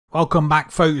Welcome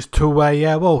back, folks, to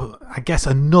well, I guess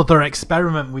another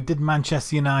experiment. We did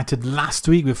Manchester United last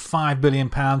week with £5 billion.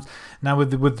 Now,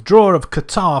 with the withdrawal of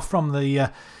Qatar from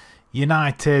the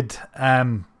United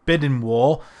bidding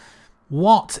war,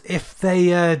 what if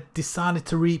they decided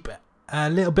to reap a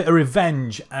little bit of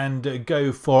revenge and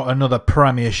go for another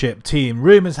Premiership team?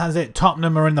 Rumours has it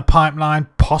Tottenham are in the pipeline,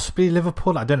 possibly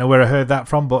Liverpool. I don't know where I heard that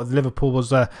from, but Liverpool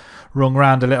was rung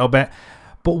round a little bit.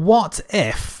 But what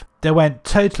if they went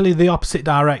totally the opposite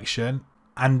direction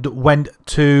and went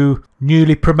to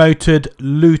newly promoted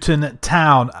Luton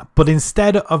Town? But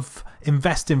instead of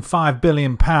investing £5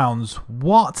 billion,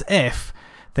 what if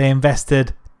they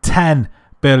invested £10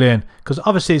 billion? Because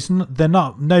obviously they're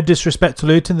not, no disrespect to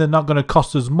Luton, they're not going to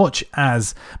cost as much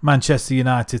as Manchester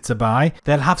United to buy.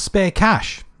 They'll have spare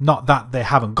cash. Not that they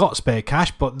haven't got spare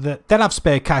cash, but they'll have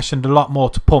spare cash and a lot more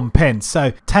to pump in.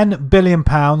 So £10 billion,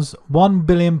 £1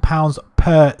 billion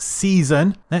per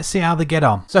season. Let's see how they get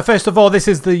on. So first of all, this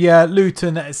is the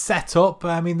Luton setup.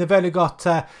 I mean, they've only got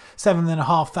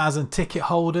 7,500 ticket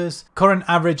holders. Current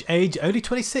average age only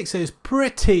 26, so it's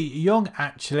pretty young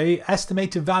actually.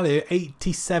 Estimated value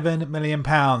 £87 million.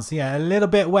 Yeah, a little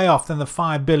bit way off than the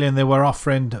 $5 billion they were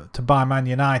offering to buy Man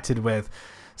United with.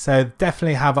 So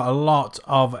definitely have a lot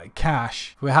of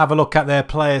cash. We have a look at their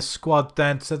player squad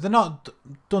then. So they're not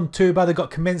done too bad. They've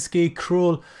got Kaminsky,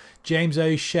 Krul, James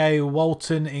O'Shea,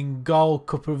 Walton in goal, a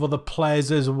couple of other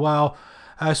players as well.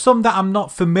 Some that I'm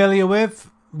not familiar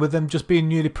with them just being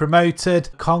newly promoted.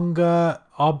 Conga,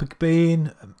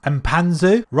 Obgbeen, and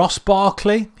Panzu. Ross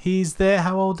Barkley, he's there.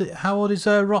 How old is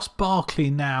Ross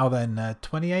Barkley now then?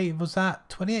 28, was that?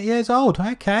 28 years old,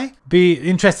 okay. Be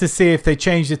interested to see if they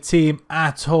change the team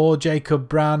at all. Jacob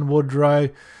Brown, Woodrow,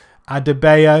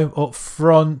 Adebayo up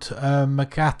front,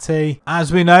 Makati.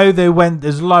 As we know, they went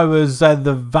as low as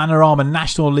the Vanarama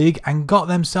National League and got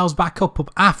themselves back up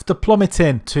after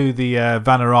plummeting to the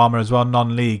Vanarama as well,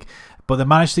 non-league. But they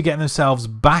managed to get themselves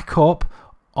back up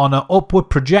on an upward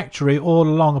trajectory all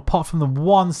along, apart from the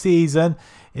one season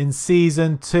in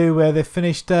season 2 where they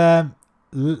finished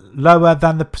lower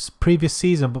than the previous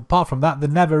season. But apart from that, they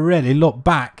never really looked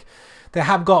back. They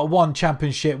have got one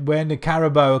championship win, the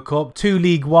Carabao Cup, 2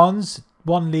 League Ones,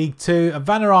 1 League 2, a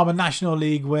Vanarama National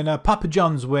League winner, Papa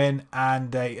John's win,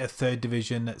 and a 3rd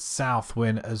Division South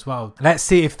win as well. Let's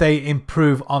see if they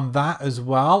improve on that as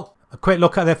well. A quick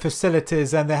look at their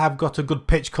facilities, and they have got a good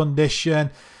pitch condition.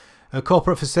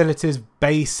 Corporate facilities,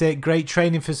 basic, great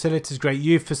training facilities, great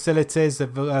youth facilities.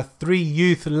 They've got 3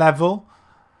 youth level.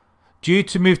 Due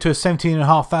to move to a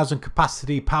 17,500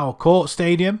 capacity Power Court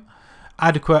stadium.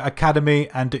 Adequate academy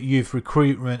and youth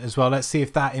recruitment as well. Let's see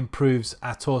if that improves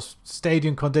at all.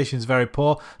 Stadium conditions very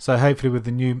poor, so hopefully with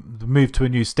the move to a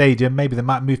new stadium, maybe they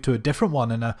might move to a different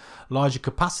one and a larger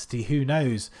capacity, who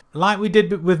knows. Like we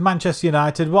did with Manchester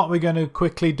United, what we're going to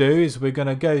quickly do is we're going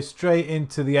to go straight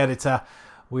into the editor.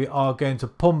 We are going to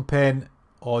pump in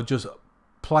or just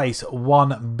place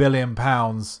 £1 billion.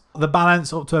 The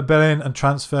balance up to £1 billion, and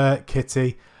transfer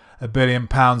kitty £1 billion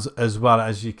as well,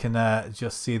 as you can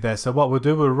just see there. So what we'll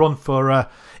do, we'll run for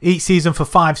each season for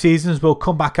 5 seasons. We'll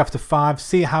come back after 5,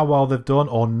 see how well they've done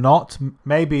or not.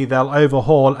 Maybe they'll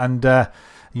overhaul and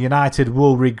United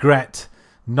will regret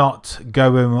not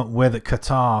going with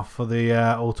Qatar for the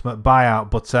ultimate buyout.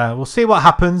 But we'll see what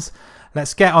happens.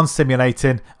 Let's get on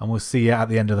simulating and we'll see you at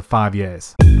the end of the 5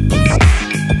 years.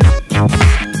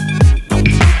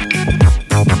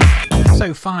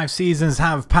 So 5 seasons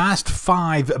have passed,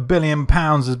 £5 billion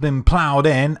has been ploughed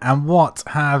in, and what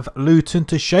have Luton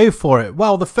to show for it?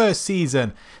 Well, the first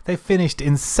season they finished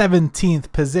in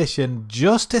 17th position,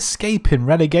 just escaping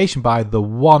relegation by the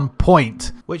 1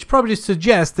 point, which probably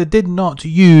suggests they did not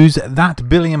use that £1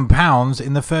 billion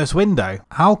in the first window.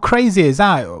 How crazy is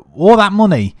that? All that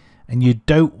money and you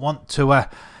don't want to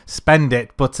spend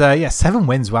it. But yeah, 7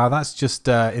 wins, wow, that's just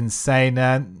insane.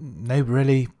 No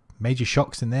really major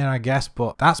shocks in there, I guess,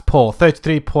 but that's poor.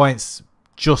 33 points,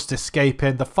 just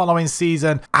escaping. The following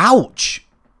season, ouch,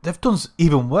 they've done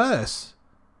even worse.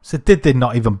 So did they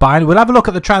not even buy? We'll have a look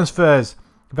at the transfers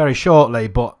very shortly,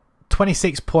 but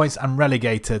 26 points and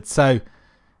relegated. So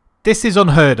this is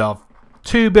unheard of.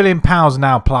 £2 billion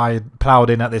now ploughed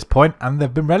in at this point, and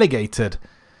they've been relegated.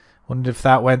 Wonder if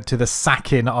that went to the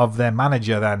sacking of their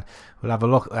manager then. We'll have a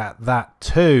look at that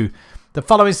too. The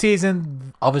following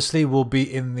season, obviously, will be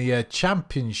in the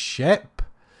Championship.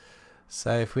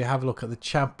 So if we have a look at the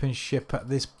Championship at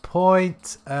this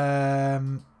point, they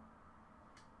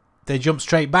jump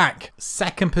straight back.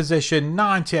 2nd position,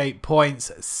 98 points,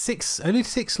 only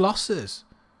 6 losses.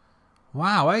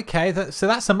 Wow, okay, so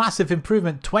that's a massive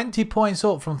improvement. 20 points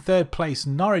up from third place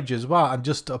Norwich as well, and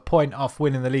just a point off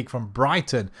winning the league from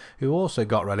Brighton, who also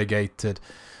got relegated.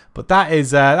 But that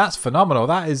is that's phenomenal.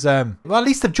 That is well, at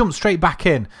least they've jumped straight back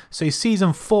in. So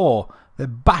season 4, they're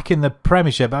back in the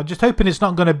Premiership. I'm just hoping it's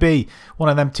not going to be one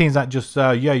of them teams that just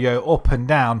yo-yo up and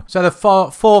down. So the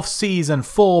fourth season,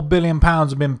 £4 billion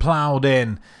have been ploughed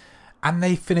in. And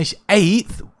they finish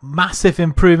 8th. Massive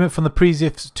improvement from the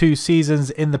previous 2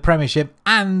 seasons in the Premiership.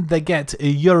 And they get a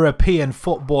European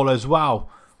football as well.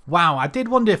 Wow, I did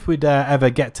wonder if we'd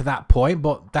ever get to that point,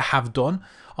 but they have done.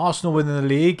 Arsenal winning the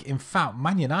league. In fact,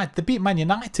 Man United, they beat Man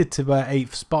United to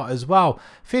 8th spot as well.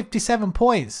 57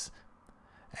 points.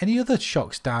 Any other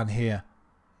shocks down here?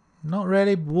 Not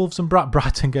really. Wolves and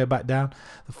Brighton go back down.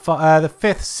 The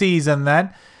 5th season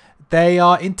then. They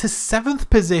are into 7th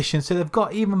position, so they've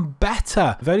got even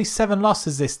better. They've only 7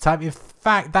 losses this time. In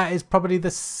fact, that is probably the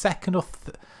 2nd or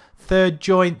 3rd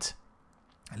joint,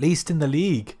 at least in the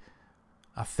league,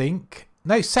 I think.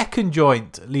 No, 2nd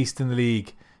joint, at least in the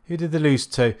league. Who did they lose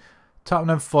to?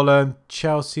 Tottenham, Fulham,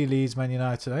 Chelsea, Leeds, Man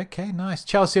United. Okay, nice.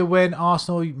 Chelsea win,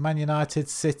 Arsenal, Man United,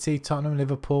 City, Tottenham,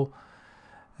 Liverpool.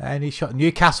 Any shot?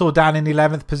 Newcastle down in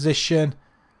 11th position.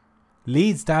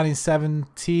 Leeds down in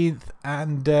 17th,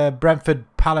 and Brentford,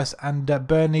 Palace and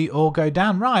Burnley all go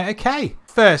down. Right, okay.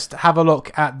 First, have a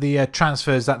look at the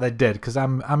transfers that they did, because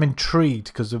I'm intrigued,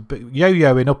 because of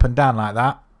yo-yoing up and down like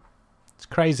that. It's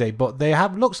crazy, but they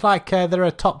have, looks like they're a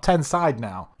top 10 side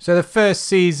now. So the first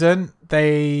season,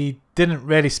 they didn't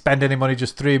really spend any money,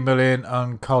 just 3 million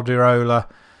on Calderola.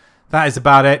 That is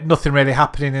about it. Nothing really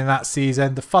happening in that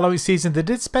season. The following season, they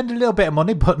did spend a little bit of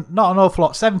money, but not an awful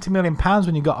lot. £70 million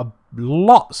when you got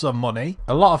lots of money.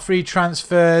 A lot of free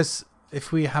transfers.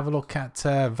 If we have a look at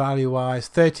value-wise,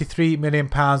 £33 million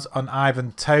on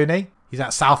Ivan Toney. He's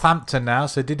at Southampton now,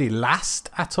 so did he last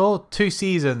at all? 2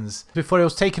 seasons before he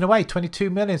was taken away, 22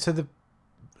 million. So they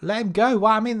let him go.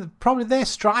 Well, I mean, probably their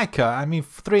striker. I mean,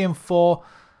 3 and 4.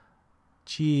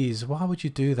 Jeez, why would you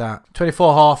do that?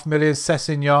 24.5 million,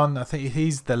 Sessegnon. I think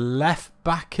he's the left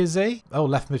back, is he? Oh,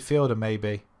 left midfielder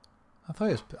maybe. I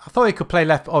thought he could play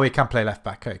left. Oh, he can play left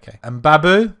back. Okay. And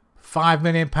Babu, £5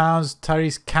 million.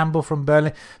 Tyrese Campbell from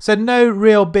Burnley. So no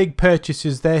real big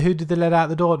purchases there. Who did they let out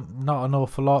the door? Not an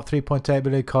awful lot. 3.8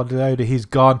 million. Calderola, he's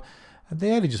gone. And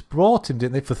they only just brought him,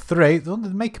 didn't they, for 3? They wanted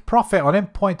to make a profit on him.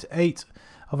 0.8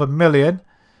 of a million.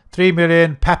 3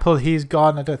 million. Peppel, he's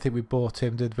gone. I don't think we bought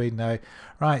him, did we? No.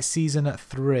 Right, season at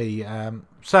 3.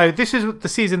 So this is the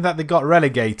season that they got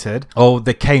relegated. Oh,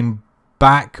 they came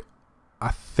back. I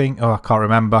think. Oh, I can't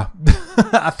remember.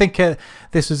 I think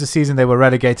this was the season they were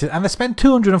relegated, and they spent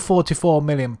 £244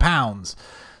 million.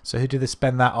 So who did they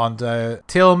spend that on?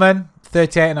 Tillman,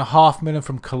 38.5 million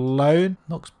from Cologne.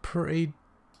 Looks pretty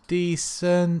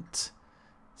decent.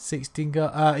 16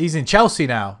 he's in Chelsea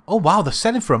now. Oh wow, they're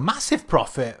selling for a massive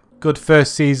profit. Good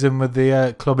first season with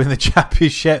the club in the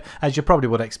Championship, as you probably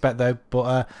would expect though.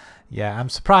 But yeah, I'm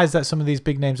surprised that some of these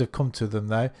big names have come to them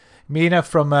though. Mina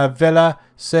from Villa,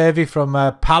 Servi from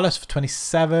Palace for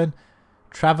 27,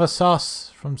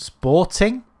 Travasos from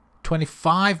Sporting,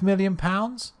 £25 million.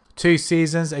 2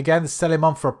 seasons, again, they sell him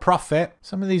on for a profit.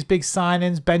 Some of these big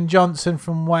signings, Ben Johnson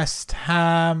from West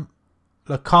Ham,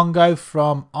 Lokongo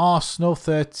from Arsenal,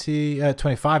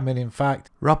 25 million in fact.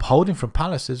 Rob Holding from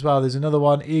Palace as well. There's another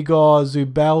one, Igor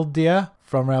Zubeldia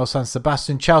from Real San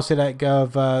Sebastian. Chelsea let go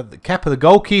of Kepa, the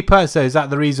goalkeeper. So is that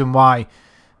the reason why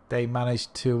they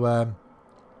managed to...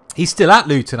 he's still at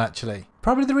Luton actually.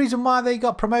 Probably the reason why they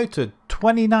got promoted.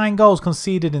 29 goals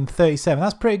conceded in 37.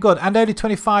 That's pretty good. And only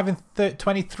 25 in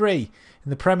 23 in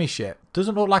the Premiership.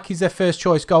 Doesn't look like he's their first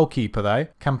choice goalkeeper though.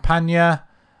 Campagna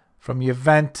from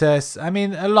Juventus. I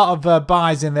mean, a lot of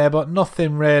buys in there, but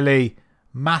nothing really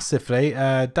massively.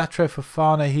 Datro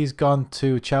Fofana, he's gone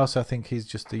to Chelsea. I think he's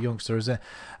just a youngster, isn't it?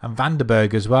 And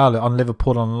Vandenberg as well on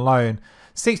Liverpool on loan.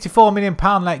 £64 million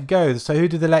let go. So who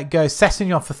did they let go?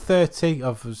 Sessegnon for 30.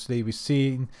 Obviously, we've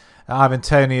seen Ivan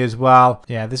Toney as well.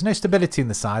 Yeah, there's no stability in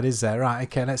the side, is there? Right,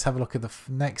 okay, let's have a look at the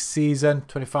next season.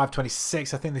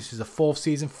 25-26. I think this is the 4th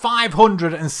season.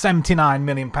 £579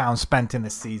 million spent in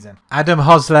this season. Adam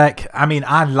Hoslek. I mean,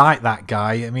 I like that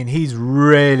guy. I mean, he's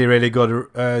really, really good.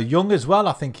 Young as well,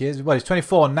 I think he is. Well, he's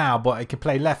 24 now, but he can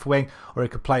play left wing or he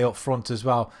could play up front as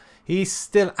well. He's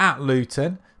still at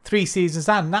Luton. 3 seasons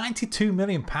and £92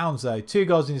 million though. 2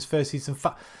 goals in his first season.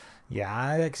 Yeah,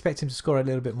 I expect him to score a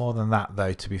little bit more than that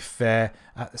though, to be fair.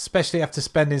 Especially after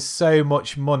spending so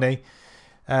much money.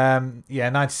 Yeah,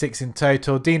 96 in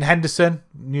total. Dean Henderson,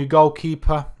 new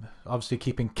goalkeeper. Obviously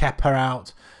keeping Kepa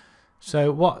out.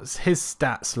 So what's his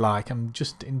stats like? I'm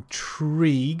just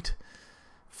intrigued.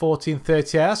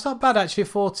 14-38. That's not bad actually.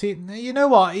 14. You know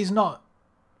what? He's not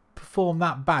performed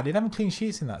that bad. 11 clean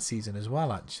sheets in that season as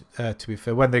well. Actually, to be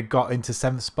fair, when they got into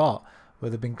 7th spot, where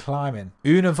they've been climbing.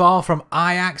 Unival from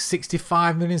Ajax,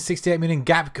 65 million, 68 million.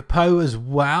 Gap Capo as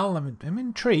well. I'm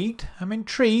intrigued. I'm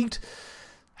intrigued.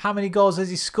 How many goals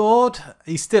has he scored?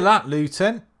 He's still at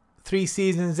Luton. 3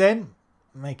 seasons in.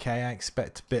 Okay, I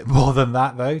expect a bit more than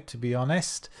that though, to be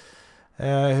honest.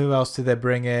 Who else did they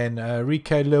bring in?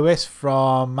 Rico Lewis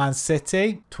from Man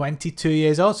City, 22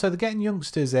 years old. So they're getting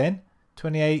youngsters in.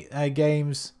 28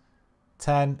 games,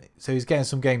 10. So he's getting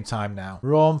some game time now.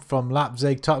 Rom from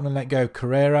Leipzig, Tottenham let go.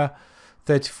 Carrera,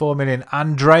 34 million.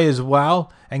 Andre as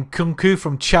well. And Kunku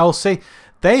from Chelsea.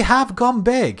 They have gone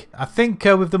big. I think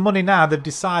with the money now, they've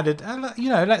decided, you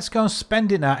know, let's go and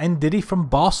spend it now. And Diddy from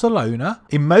Barcelona.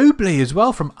 Immobile as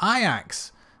well from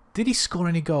Ajax. Did he score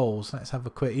any goals? Let's have a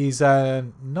quick. He's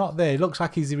not there. It looks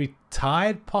like he's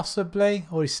retired, possibly.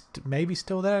 Or he's maybe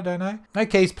still there. I don't know.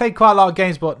 Okay, he's played quite a lot of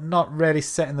games, but not really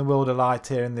setting the world alight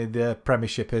here in the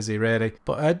Premiership, is he, really?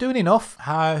 But doing enough.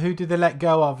 Who did they let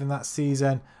go of in that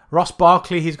season? Ross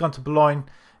Barkley, he's gone to Boulogne.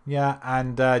 Yeah,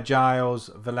 and Giles,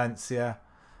 Valencia.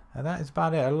 And that is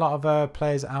about it. A lot of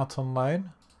players out on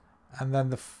loan. And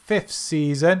then the 5th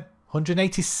season,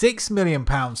 £186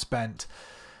 million spent.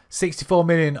 64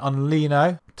 million on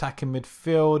Lino, attacking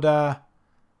midfielder.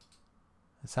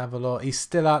 Let's have a look. He's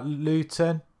still at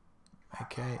Luton.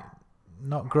 Okay,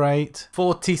 not great.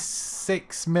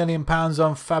 46 million pounds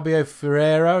on Fabio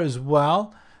Ferreira as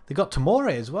well. They got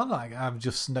Tomori as well, like I've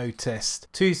just noticed.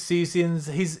 2 seasons.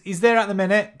 He's there at the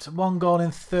minute. 1 goal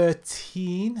in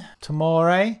 13.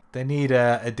 Tomori. They need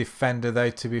a defender though,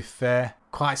 to be fair.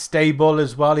 Quite stable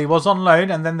as well. He was on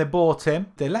loan and then they bought him.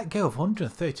 They let go of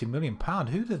 £130 million.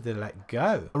 Who did they let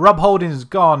go? Rob Holding's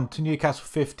gone to Newcastle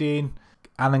 15.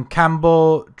 Alan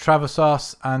Campbell,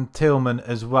 Travasos and Tillman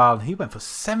as well. He went for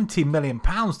 £70 million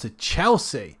to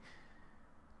Chelsea.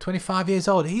 25 years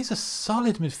old. He's a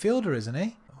solid midfielder, isn't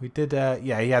he? We did,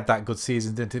 yeah, he had that good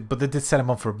season, didn't he? But they did sell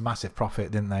him on for a massive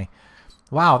profit, didn't they?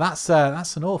 Wow, that's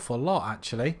an awful lot,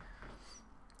 actually.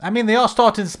 I mean, they are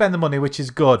starting to spend the money, which is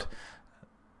good.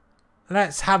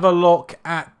 Let's have a look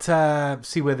at,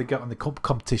 see where they got on the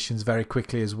competitions very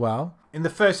quickly as well. In the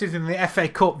first season, in the FA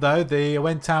Cup, though, they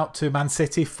went out to Man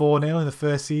City 4-0 in the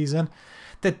first season.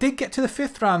 They did get to the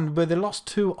 5th round, where they lost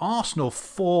to Arsenal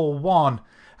 4-1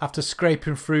 after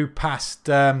scraping through past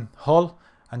Hull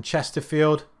and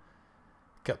Chesterfield.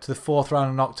 Got to the 4th round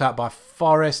and knocked out by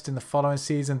Forest in the following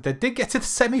season. They did get to the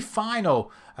semi-final.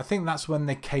 I think that's when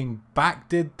they came back,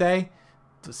 did they?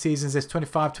 The seasons is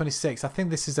 25-26. I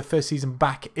think this is the first season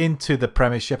back into the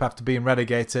Premiership after being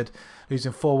relegated,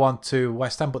 losing 4-1 to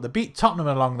West Ham. But they beat Tottenham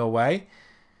along the way.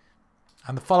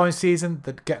 And the following season,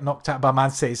 they'd get knocked out by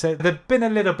Man City. So they've been a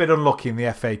little bit unlucky in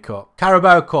the FA Cup.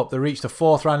 Carabao Cup, they reached the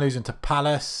 4th round, losing to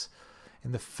Palace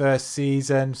in the first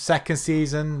season. Second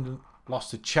season, lost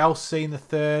to Chelsea in the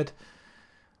 3rd.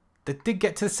 They did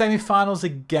get to the semi-finals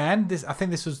again. I think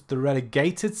this was the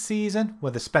relegated season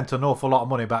where they spent an awful lot of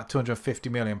money, about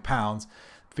 £250 million.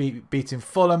 Beating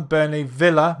Fulham, Burnley,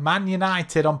 Villa, Man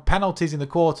United on penalties in the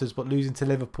quarters, but losing to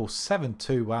Liverpool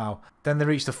 7-2. Wow. Then they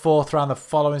reached the 4th round the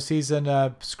following season,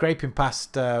 scraping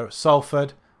past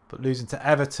Salford, but losing to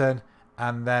Everton.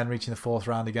 And then reaching the 4th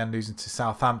round again, losing to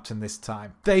Southampton this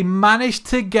time. They managed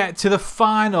to get to the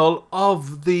final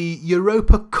of the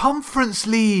Europa Conference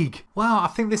League. Wow, I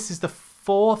think this is the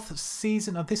 4th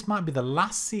season. Oh, this might be the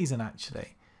last season,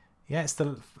 actually. Yeah, it's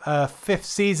the 5th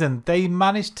season. They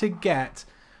managed to get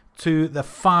to the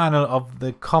final of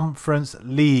the Conference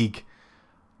League.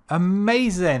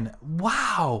 Amazing.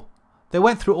 Wow. They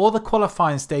went through all the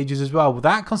qualifying stages as well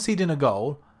without conceding a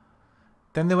goal.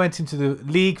 Then they went into the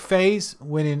league phase,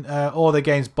 winning all their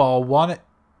games bar 1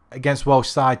 against Welsh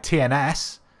side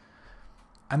TNS.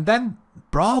 And then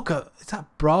Braga, is that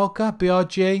Braga?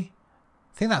 BRG? I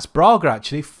think that's Braga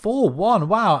actually, 4-1.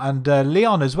 Wow, and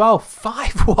Lyon as well,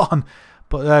 5-1.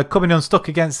 But coming unstuck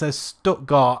against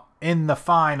Stuttgart in the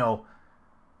final.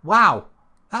 Wow,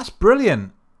 that's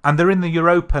brilliant. And they're in the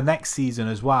Europa next season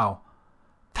as well.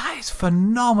 That is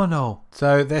phenomenal.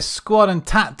 So their squad and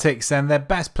tactics then, their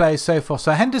best players so far.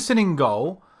 So Henderson in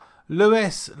goal,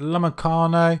 Lewis,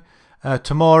 Lamacano,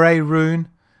 Tomori, Rune,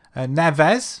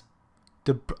 Neves.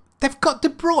 They've got De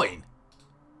Bruyne.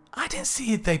 I didn't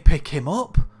see they pick him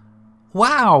up.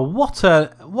 Wow, what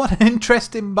an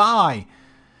interesting buy.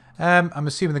 I'm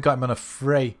assuming they got him on a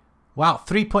free. Wow,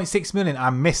 3.6 million. I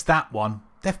missed that one.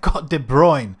 They've got De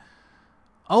Bruyne.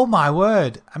 Oh my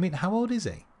word. I mean, how old is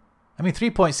he? I mean,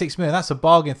 3.6 million, that's a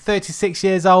bargain. 36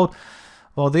 years old.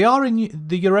 Well, they are in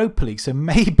the Europa League, so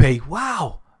maybe.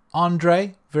 Wow.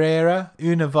 Andre, Vieira,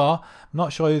 Univar. I'm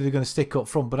not sure who they're going to stick up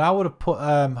front, but I would have put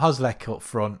Hozlek up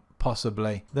front,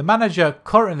 possibly. The manager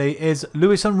currently is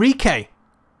Luis Enrique.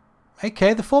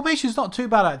 Okay, the formation's not too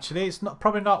bad, actually. It's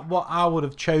probably not what I would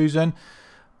have chosen,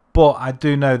 but I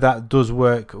do know that does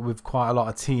work with quite a lot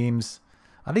of teams.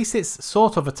 At least it's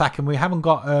sort of attacking. We haven't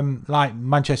got like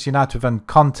Manchester United and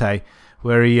Conte,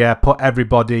 where he put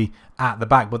everybody at the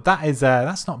back. But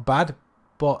that's not bad.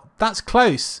 But that's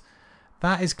close.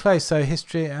 That is close. So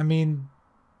history. I mean,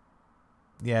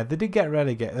 yeah, they did get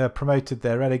relegated, promoted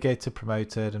there, relegated,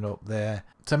 promoted, and up there.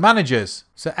 So managers.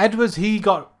 So Edwards, he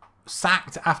got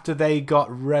sacked after they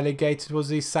got relegated. Was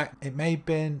he sacked? It may have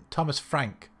been Thomas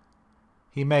Frank.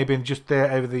 He may have been just there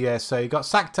over the year. So he got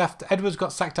sacked after, Edwards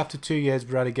got sacked after 2 years,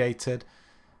 relegated.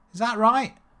 Is that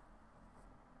right?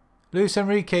 Luis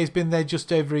Enrique's been there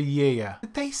just over a year.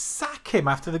 Did they sack him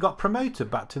after they got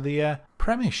promoted back to the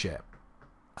Premiership?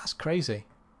 That's crazy.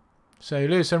 So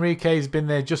Luis Enrique's been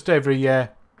there just over a year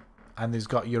and he's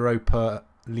got Europa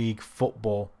League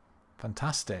football.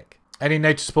 Fantastic. Any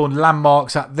noticeable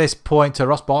landmarks at this point?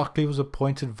 Ross Barkley was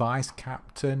appointed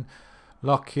vice-captain.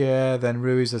 Lockyer, then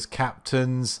Ruiz as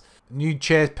captains. New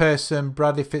chairperson,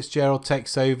 Bradley Fitzgerald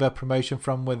takes over. Promotion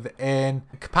from within.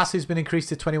 The capacity's been increased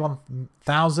to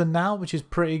 21,000 now, which is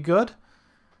pretty good.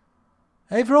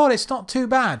 Overall, it's not too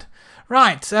bad.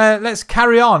 Right, let's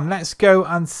carry on. Let's go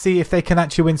and see if they can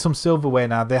actually win some silverware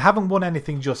now. They haven't won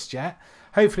anything just yet.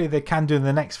 Hopefully they can do in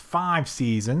the next 5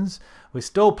 seasons. We're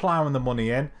still ploughing the money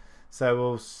in. So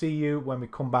we'll see you when we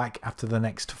come back after the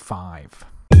next 5.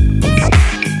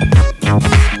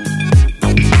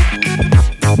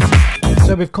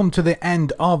 So we've come to the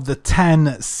end of the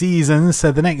 10 seasons.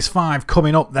 So the next 5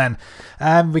 coming up then.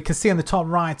 We can see in the top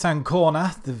right hand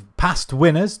corner the past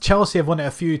winners. Chelsea have won it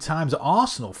a few times.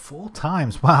 Arsenal 4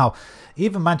 times. Wow.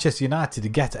 Even Manchester United to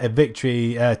get a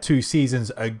victory 2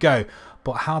 seasons ago.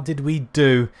 But how did we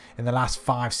do in the last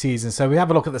 5 seasons? So we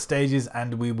have a look at the stages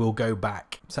and we will go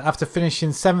back. So after finishing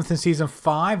 7th in season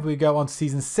 5, we go on to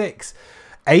season 6.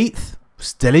 8th,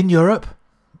 still in Europe.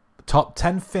 Top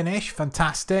 10 finish,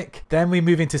 fantastic. Then we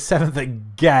move into 7th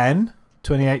again,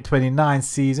 28-29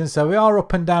 season. So we are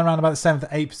up and down around about the 7th,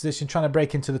 8th position. Trying to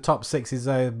break into the top 6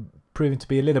 is proving to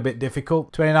be a little bit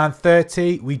difficult.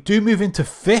 29-30. We do move into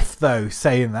 5th though,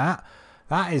 saying that.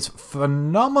 That is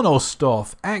phenomenal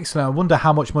stuff. Excellent. I wonder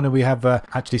how much money we have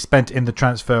actually spent in the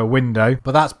transfer window.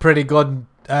 But that's pretty good.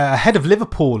 Ahead of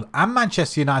Liverpool and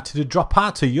Manchester United to drop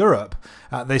out to Europe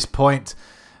at this point.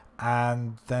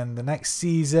 And then the next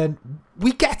season,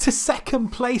 we get a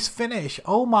 2nd place finish.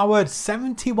 Oh my word,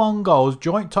 71 goals,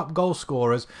 joint top goal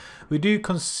scorers. We do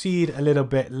concede a little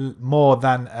bit more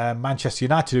than Manchester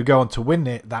United, who go on to win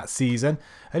it that season.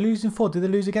 Are losing 4? Did they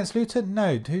lose against Luton?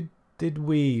 No. Who did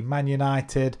we? Man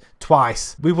United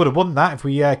twice. We would have won that if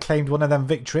we claimed one of them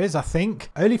victories, I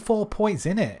think. Only 4 points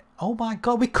in it. Oh my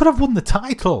God, we could have won the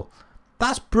title.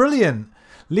 That's brilliant.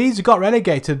 Leeds got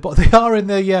relegated, but they are in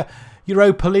the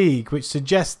Europa League, which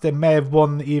suggests they may have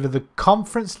won either the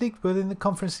Conference League, within the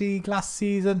Conference League last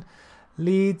season.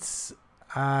 Leeds,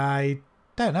 I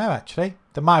don't know actually.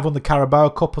 They might have won the Carabao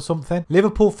Cup or something.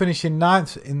 Liverpool finishing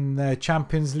 9th in the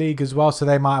Champions League as well, so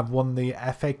they might have won the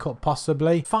FA Cup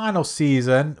possibly. Final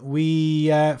season, we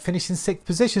finished in 6th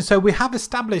position, so we have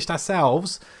established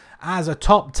ourselves as a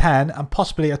top 10 and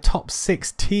possibly a top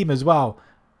 6 team as well.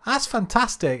 That's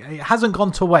fantastic. It hasn't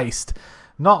gone to waste.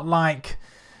 Not like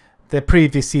the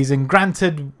previous season.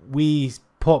 Granted, we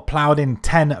ploughed in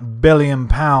 £10 billion,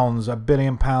 £1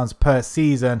 billion per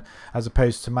season, as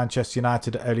opposed to Manchester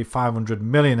United at only 500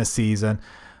 million a season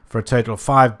for a total of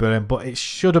 5 billion. But it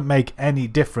shouldn't make any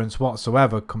difference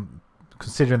whatsoever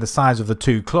considering the size of the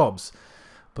 2 clubs.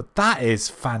 But that is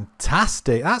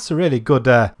fantastic. That's a really good,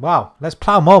 wow, let's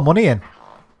plough more money in.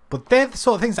 But they're the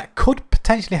sort of things that could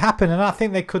potentially happen, and I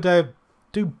think they could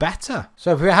do better.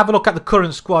 So if we have a look at the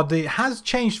current squad, it has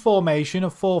changed formation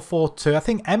of 4-4-2. I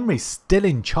think Emery's still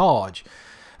in charge.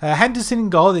 Henderson in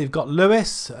goal. They've got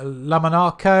Lewis,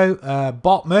 Lamonaco,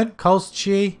 Botman,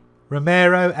 Kolschi,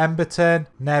 Romero, Emberton,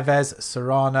 Neves,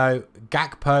 Serrano,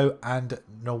 Gakpo and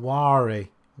Nawari.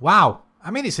 Wow. I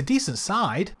mean, it's a decent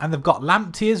side. And they've got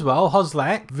Lamptey as well,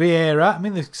 Hozlek, Vieira. I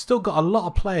mean, they've still got a lot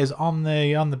of players on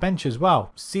the bench as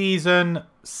well. Season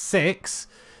 6,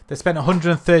 they spent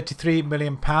 £133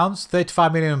 million,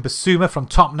 35 million on Basuma from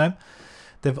Tottenham.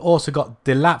 They've also got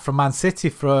Delap from Man City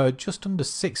for just under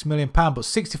 £6 million, but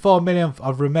 64 million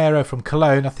of Romero from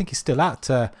Cologne. I think he's still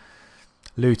at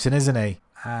Luton, isn't he?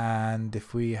 And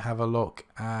if we have a look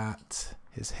at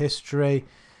his history,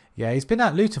 yeah, he's been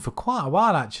at Luton for quite a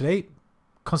while actually.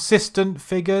 Consistent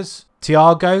figures,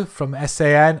 Thiago from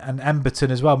SAN and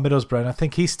Emberton as well, Middlesbrough. And I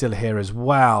think he's still here as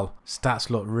well. Stats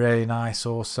look really nice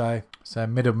also. So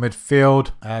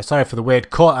midfield. Sorry for the weird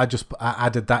cut. I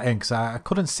added that in because I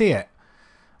couldn't see it.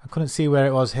 I couldn't see where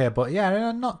it was here. But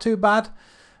yeah, not too bad.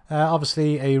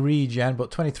 Obviously a regen,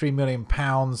 but £23 million.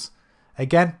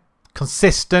 Again,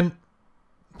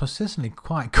 consistently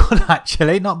quite good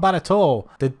actually, not bad at all.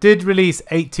 They did release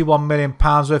 £81 million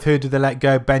worth. Who did they let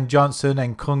go? Ben Johnson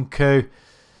and Nkunku,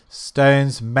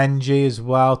 Stones, Menji as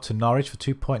well to Norwich for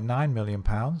 £2.9 million.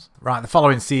 Right, the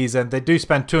following season they do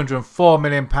spend £204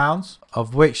 million,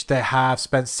 of which they have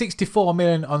spent £64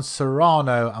 million on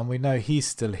Serrano, and we know he's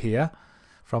still here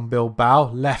from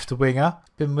Bilbao, left winger.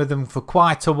 Been with them for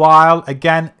quite a while.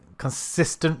 Again,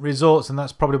 consistent results, and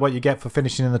that's probably what you get for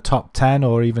finishing in the top 10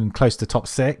 or even close to top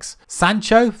 6.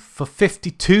 Sancho for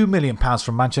 £52 million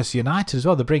from Manchester United as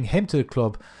well. They bring him to the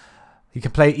club. He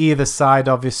can play either side,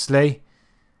 obviously.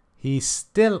 He's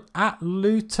still at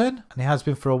Luton, and he has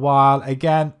been for a while.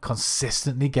 Again,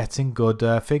 consistently getting good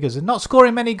figures and not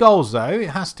scoring many goals though, it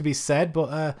has to be said.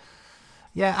 But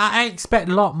yeah, I expect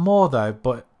a lot more though.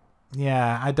 But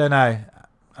yeah, I don't know.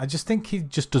 I just think he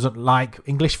just doesn't like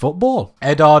English football.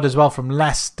 Edard as well from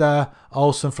Leicester.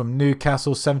 Olsen from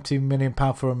Newcastle. £17 million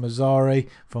for Mazzari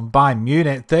from Bayern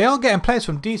Munich. They are getting players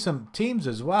from decent teams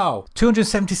as well.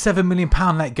 £277 million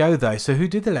let go though. So who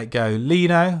did they let go?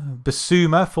 Lino,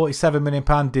 Basuma, £47 million.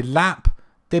 Delap.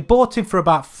 They bought him for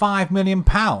about £5 million.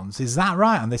 Is that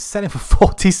right? And they're selling for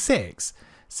 46.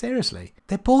 Seriously,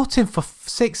 they bought him for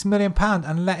 £6 million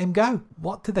and let him go.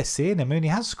 What did they see in him? I mean, he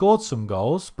has scored some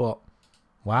goals, but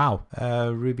wow.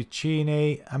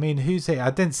 Rubicini. I mean, who's it? I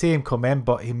didn't see him come in,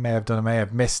 but he may have done. I may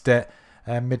have missed it.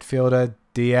 Midfielder,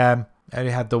 DM.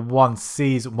 Only had the one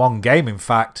game, in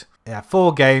fact. Yeah,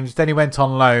 4 games. Then he went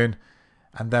on loan,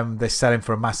 and then they sell him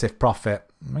for a massive profit.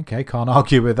 Okay, can't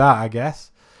argue with that, I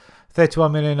guess.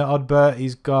 31 million at Oddbert.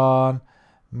 He's gone.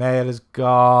 Mail is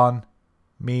gone.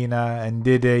 Mina and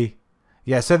Didi.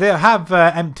 Yeah, so they have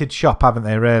emptied shop, haven't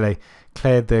they, really?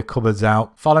 Cleared their cupboards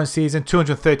out. Following season,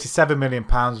 £237 million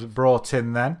brought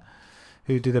in then.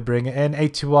 Who did they bring it in?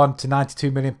 81 to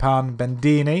 £92 million.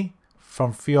 Bendini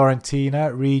from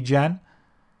Fiorentina. Regen.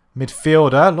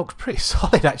 Midfielder. Looks pretty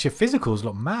solid, actually. Physicals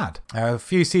look mad. A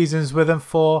few seasons with them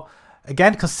for,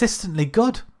 again, consistently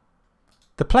good.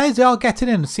 The players they are getting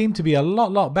in seem to be a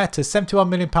lot better. £71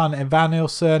 million Evan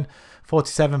Nilsson.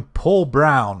 47 Paul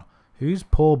Brown. Who's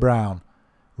Paul Brown?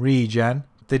 Regen.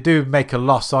 They do make a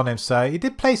loss on him, so he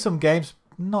did play some games.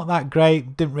 Not that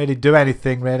great. Didn't really do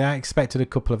anything, really. I expected a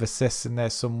couple of assists in there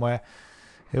somewhere.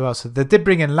 Who else? They did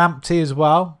bring in Lamptey as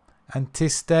well.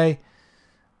 Antiste.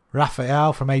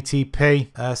 Raphael from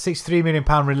ATP. £63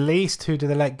 million released. Who did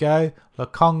they let go?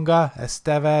 Lokonga.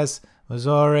 Estevez.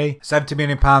 Missouri. £70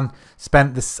 million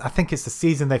spent this. I think it's the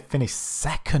season they finished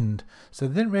second. So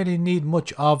they didn't really need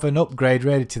much of an upgrade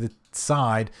really to the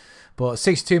side. But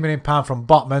 £62 million from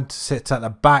Botman to sit at the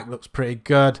back looks pretty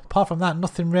good. Apart from that,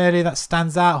 nothing really that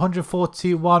stands out.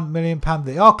 £141 million.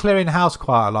 They are clearing house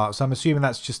quite a lot. So I'm assuming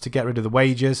that's just to get rid of the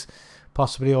wages.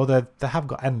 Possibly. Although they have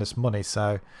got endless money.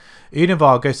 So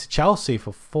Univar goes to Chelsea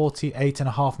for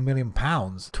 £48.5 million.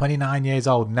 29 years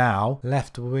old now.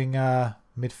 Left winger.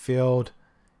 Midfield.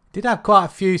 Did have quite a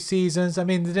few seasons. I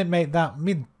mean, they didn't make that. I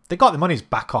mean, they got the monies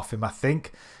back off him, I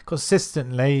think.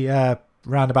 Consistently,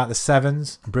 round about the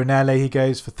 7s. Brunelli, he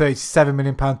goes for £37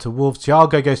 million to Wolves.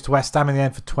 Thiago goes to West Ham in the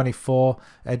end for 24.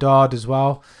 Edard as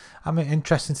well. I mean,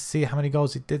 interesting to see how many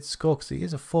goals he did score because he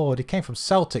is a forward. He came from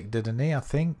Celtic, didn't he, I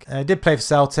think? He did play for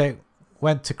Celtic.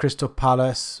 Went to Crystal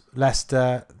Palace,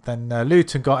 Leicester. Then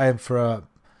Luton got him for a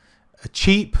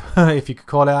cheap, if you could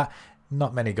call it that.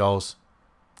 Not many goals.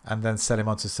 And then sell him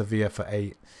on to Sevilla for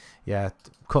 8. Yeah,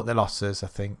 cut their losses, I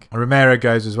think. Romero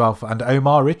goes as well, and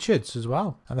Omar Richards as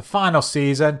well. And the final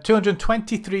season,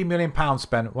 £223 million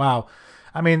spent. Wow.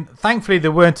 I mean, thankfully they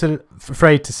weren't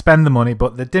afraid to spend the money,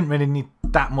 but they didn't really need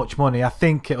that much money. I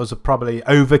think it was probably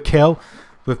overkill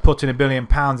with putting £1 billion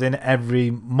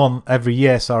in every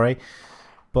year, sorry.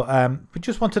 But we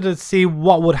just wanted to see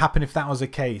what would happen if that was the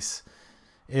case.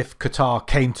 If Qatar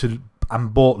came to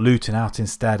and bought Luton out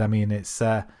instead. I mean, it's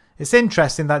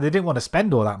interesting that they didn't want to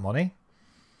spend all that money.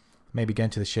 Maybe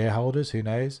going to the shareholders, who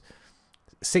knows?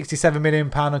 £67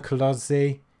 million on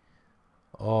Kolodzi.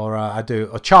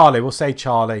 Or Charlie, we'll say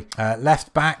Charlie.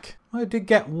 Left back. Well, he did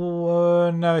get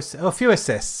a few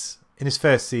assists in his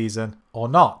first season. Or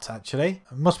not, actually.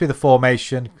 It must be the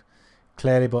formation,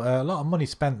 clearly. But a lot of money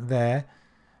spent there.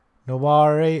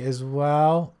 Nawari as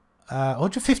well.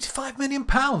 £155 million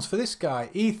for this guy.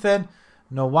 Ethan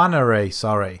Nwaneri,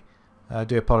 sorry. I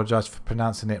do apologise for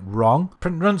pronouncing it wrong.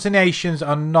 Pronunciations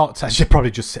are not, as you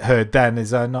probably just heard then,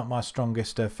 is not my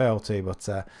strongest fealty. But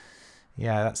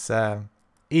yeah, that's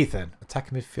Ethan,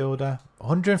 attacking midfielder.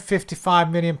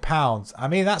 £155 million. I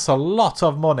mean, that's a lot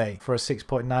of money for a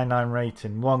 6.99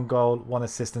 rating. 1 goal, 1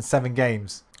 assist and 7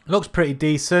 games. Looks pretty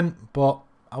decent, but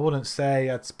I wouldn't say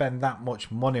I'd spend that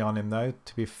much money on him, though,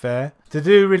 to be fair. They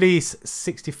do release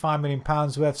 £65 million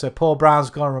worth. So Paul Brown's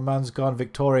gone, Ramon's gone,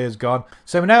 Victoria's gone.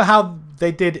 So we know how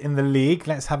they did in the league.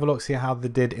 Let's have a look, see how they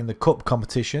did in the cup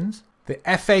competitions. The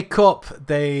FA Cup,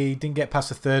 they didn't get past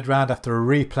the 3rd round after a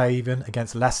replay even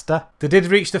against Leicester. They did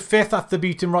reach the 5th after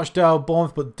beating Rochdale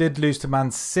Bournemouth, but did lose to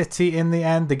Man City in the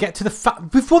end. They get to the...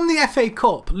 We've won the FA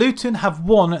Cup. Luton have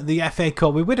won the FA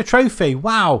Cup. We win a trophy.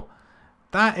 Wow.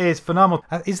 That is phenomenal.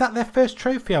 Is that their first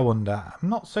trophy, I wonder? I'm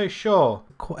not so sure.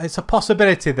 It's a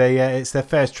possibility it's their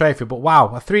first trophy. But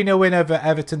wow, a 3-0 win over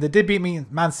Everton. They did beat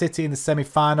Man City in the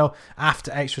semi-final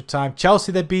after extra time.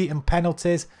 Chelsea, they beat in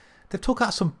penalties. They took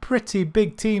out some pretty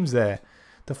big teams there.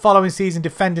 The following season,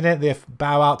 defending it, they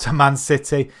bow out to Man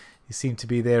City. You seem to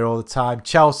be there all the time.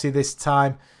 Chelsea this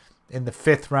time in the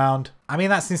 5th round. I mean,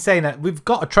 that's insane. We've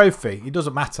got a trophy. It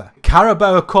doesn't matter.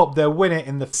 Carabao Cup, they'll win it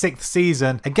in the 6th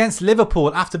season against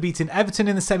Liverpool after beating Everton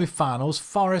in the semi-finals.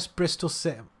 Forest, Bristol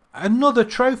City. Another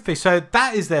trophy. So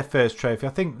that is their first trophy. I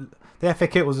think the FA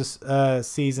Cup was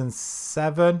season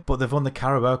 7, but they've won the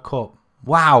Carabao Cup.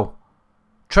 Wow.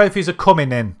 Trophies are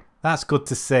coming in. That's good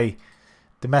to see.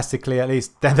 Domestically, at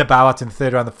least. Then they bow out in the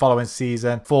 3rd round the following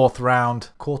season. 4th round,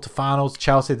 quarterfinals.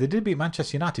 Chelsea, they did beat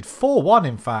Manchester United 4-1,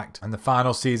 in fact. And the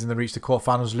final season, they reached the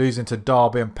quarterfinals, losing to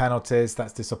Derby and penalties.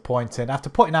 That's disappointing. After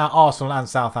putting out Arsenal and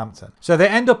Southampton. So they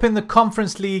end up in the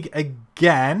Conference League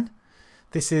again.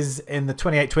 This is in the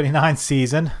 28-29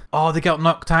 season. Oh, they got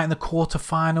knocked out in the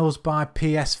quarterfinals by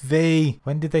PSV.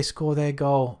 When did they score their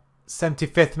goal?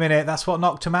 75th minute, that's what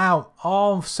knocked him out.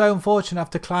 Oh, so unfortunate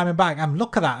after climbing back. And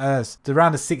look at that, the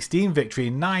round of 16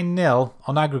 victory, 9-0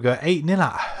 on aggregate, 8-0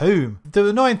 at home. The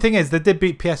annoying thing is they did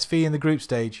beat PSV in the group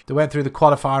stage. They went through the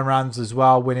qualifying rounds as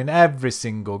well, winning every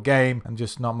single game and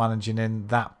just not managing in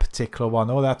that particular one.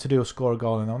 All they had to do was score a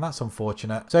goal in them. That's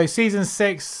unfortunate. So season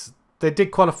 6, they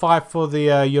did qualify for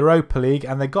the Europa League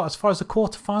and they got as far as the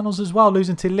quarterfinals as well,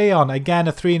 losing to Lyon. Again,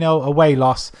 a 3-0 away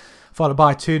loss, followed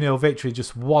by a 2-0 victory.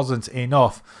 Just wasn't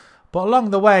enough. But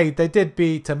along the way, they did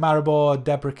beat Maribor,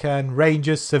 Debrecen,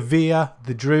 Rangers, Sevilla,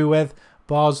 they drew with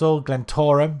Basel,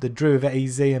 Glentoran, they drew with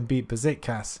AZ and beat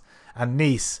Besiktas, and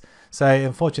Nice. So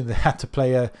unfortunately, they had to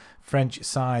play French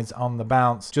sides on the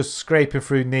bounce, just scraping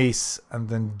through Nice and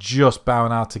then just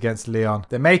bowing out against Lyon.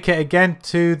 They make it again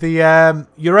to the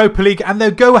Europa League and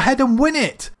they'll go ahead and win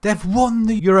it. They've won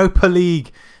the Europa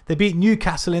League. They beat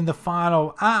Newcastle in the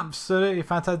final. Absolutely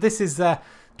fantastic. This is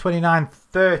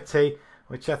 29-30,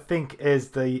 which I think is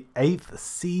the 8th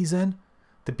season.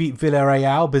 They beat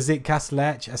Villarreal, Besiktas,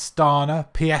 Lech, Astana,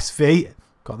 PSV.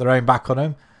 Got their own back on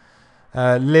them.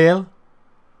 Lille,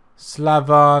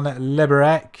 Slavan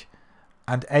Liberec,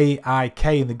 and AIK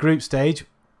in the group stage.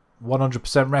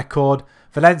 100% record.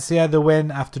 Valencia, the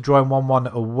win after drawing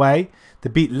 1-1 away. They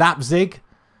beat Leipzig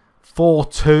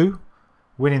 4-2.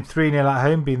 Winning 3-0 at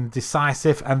home, being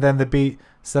decisive. And then they beat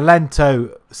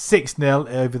Salento 6-0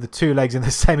 over the 2 legs in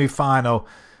the semi-final.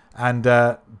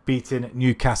 And beating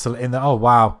Newcastle in the... Oh,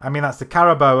 wow. I mean, that's the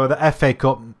Carabao or the FA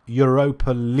Cup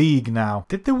Europa League now.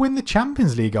 Did they win the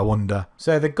Champions League, I wonder?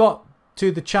 So they got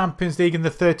to the Champions League in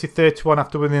the 30-31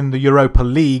 after winning the Europa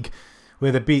League,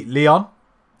 where they beat Lyon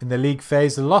in the league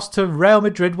phase. They lost to Real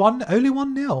Madrid, only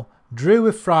 1-0. Drew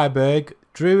with Freiburg,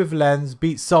 drew with Lens,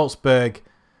 beat Salzburg.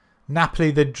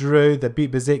 Napoli, they drew. They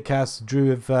beat Besiktas, drew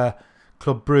with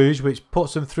Club Brugge, which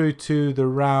puts them through to the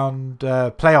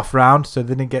playoff round, so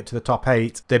they didn't get to the top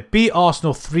 8. They beat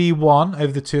Arsenal 3-1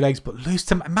 over the 2 legs, but lose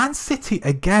to Man City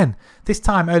again. This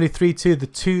time only 3-2, the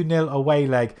 2-0 away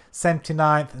leg,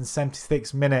 79th and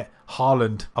 76th minute.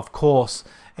 Haaland, of course.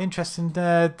 Interesting,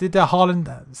 did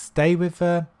Haaland stay with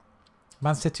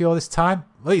Man City all this time?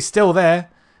 Well, he's still there.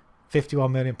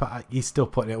 51 million, he's still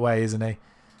putting it away, isn't he?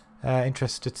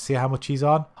 Interested to see how much he's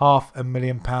on.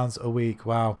 £500,000 a week.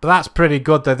 Wow. But that's pretty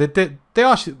good though. They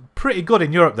are pretty good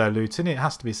in Europe though, Luton. It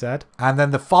has to be said. And then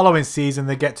the following season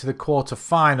they get to the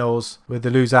quarter-finals where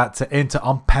they lose out to Inter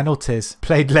on penalties.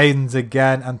 Played Leydens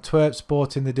again and Twerp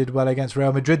Sporting. They did well against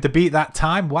Real Madrid. They beat that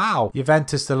time. Wow.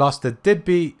 Juventus they lost. They did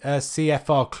beat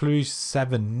CFR Cluj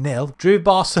 7-0. Drew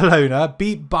Barcelona.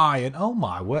 Beat Bayern. Oh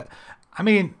my word. I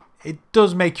mean, it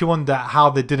does make you wonder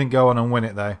how they didn't go on and win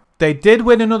it though. They did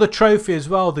win another trophy as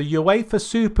well, the UEFA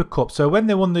Super Cup. So when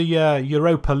they won the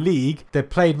Europa League, they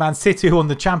played Man City, who won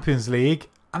the Champions League,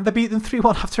 and they beat them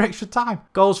 3-1 after extra time.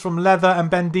 Goals from Leather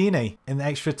and Bendini in the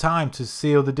extra time to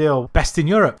seal the deal. Best in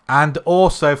Europe. And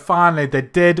also, finally, they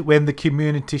did win the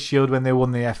Community Shield when they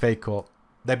won the FA Cup.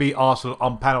 They beat Arsenal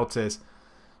on penalties,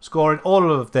 scoring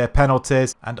all of their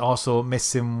penalties and Arsenal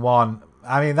missing one.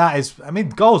 I mean,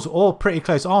 goals all pretty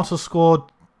close. Arsenal scored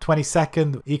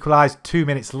 22nd, equalised 2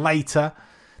 minutes later.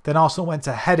 Then Arsenal went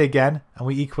ahead again, and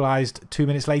we equalised 2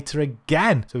 minutes later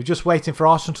again. So we're just waiting for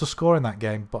Arsenal to score in that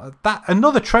game. But that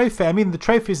another trophy. I mean, the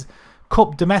trophies,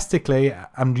 Cup domestically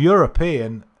and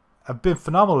European, have been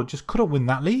phenomenal. Just couldn't win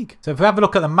that league. So if we have a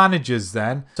look at the managers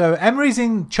then. So Emery's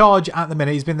in charge at the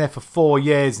minute. He's been there for 4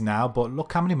 years now. But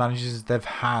look how many managers they've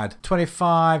had.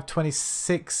 25,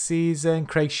 26 season.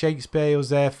 Craig Shakespeare, he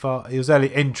was early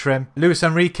interim. Luis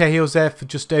Enrique, he was there for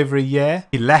just over a year.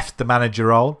 He left the manager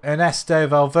role. Ernesto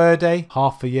Valverde,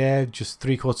 half a year, just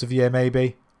 3/4 of a year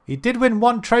maybe. He did win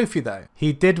one trophy though.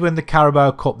 He did win the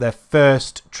Carabao Cup, their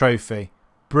first trophy.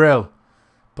 Brill.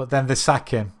 But then they sack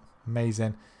him.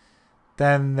 Amazing.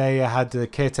 Then they had the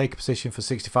caretaker position for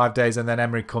 65 days, and then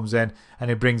Emery comes in and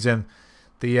he brings in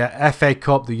the FA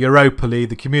Cup, the Europa League,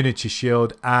 the Community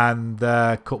Shield, and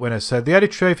the Cup winners. So the only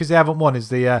trophies they haven't won is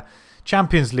the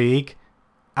Champions League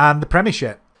and the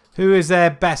Premiership. Who is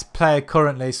their best player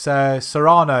currently? So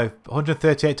Serrano,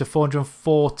 138 to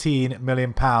 414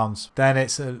 million pounds. Then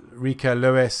it's Rico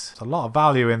Lewis. There's a lot of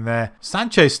value in there.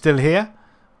 Sancho's still here.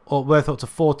 Worth up to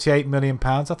 48 million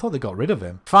pounds. I thought they got rid of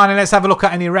him. Finally, let's have a look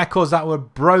at any records that were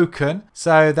broken.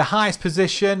 So the highest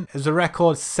position is a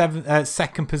record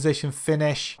second position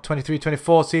finish,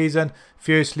 23-24 season.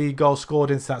 Fewest league goals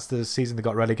scored in, so that's the season they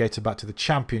got relegated back to the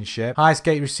Championship. Highest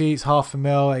gate receipts,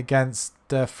 £500,000 against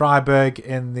Freiburg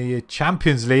in the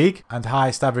Champions League. And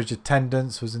highest average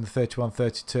attendance was in the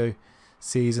 31-32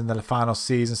 season, the final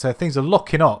season. So things are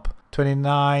looking up.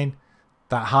 29.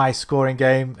 That high scoring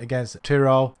game against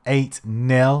Tyrol,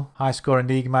 8-0. High scoring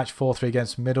league match, 4-3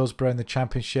 against Middlesbrough in the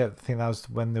Championship. I think that was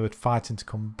when they were fighting to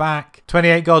come back.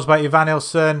 28 goals by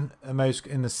Evanilson, most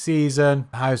in the season.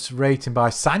 Highest rating by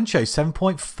Sancho,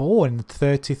 7.4 in the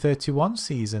 30-31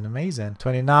 season. Amazing.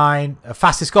 29.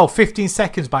 Fastest goal, 15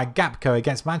 seconds by Gakpo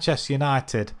against Manchester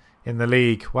United in the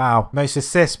league. Wow. Most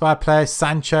assists by players,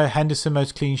 Sancho. Henderson,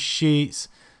 most clean sheets.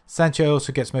 Sancho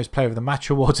also gets most player of the match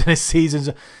awards in his seasons.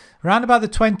 Around about the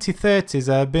 2030s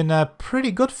have been pretty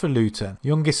good for Luton.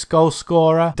 Youngest goal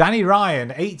scorer, Danny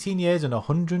Ryan, 18 years and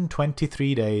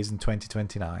 123 days in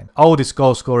 2029. Oldest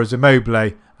goal scorer is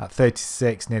Immobile at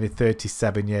 36, nearly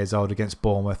 37 years old against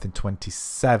Bournemouth in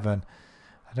 27.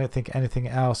 I don't think anything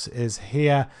else is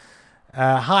here.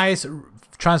 Highest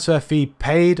transfer fee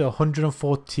paid,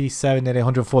 147, nearly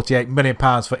 148 million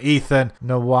pounds for Ethan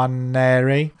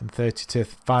Nwaneri in 32th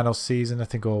final season, I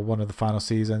think, or one of the final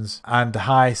seasons. And the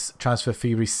highest transfer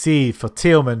fee received for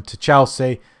Tielemans to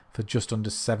Chelsea for just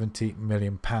under 70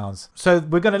 million pounds. So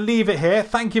we're going to leave it here.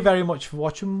 Thank you very much for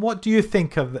watching. What do you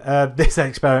think of this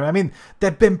experiment? I mean,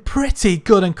 they've been pretty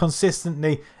good and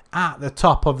consistently at the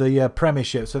top of the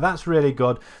Premiership, so that's really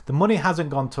good. The money hasn't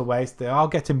gone to waste. They are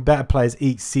getting better players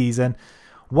each season.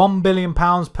 £1 billion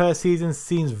per season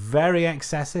seems very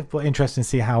excessive, but interesting to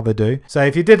see how they do. So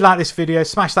if you did like this video,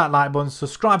 smash that like button,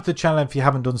 subscribe to the channel if you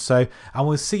haven't done so, and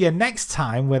we'll see you next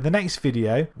time, where the next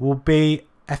video will be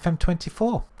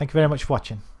FM24. Thank you very much for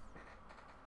watching.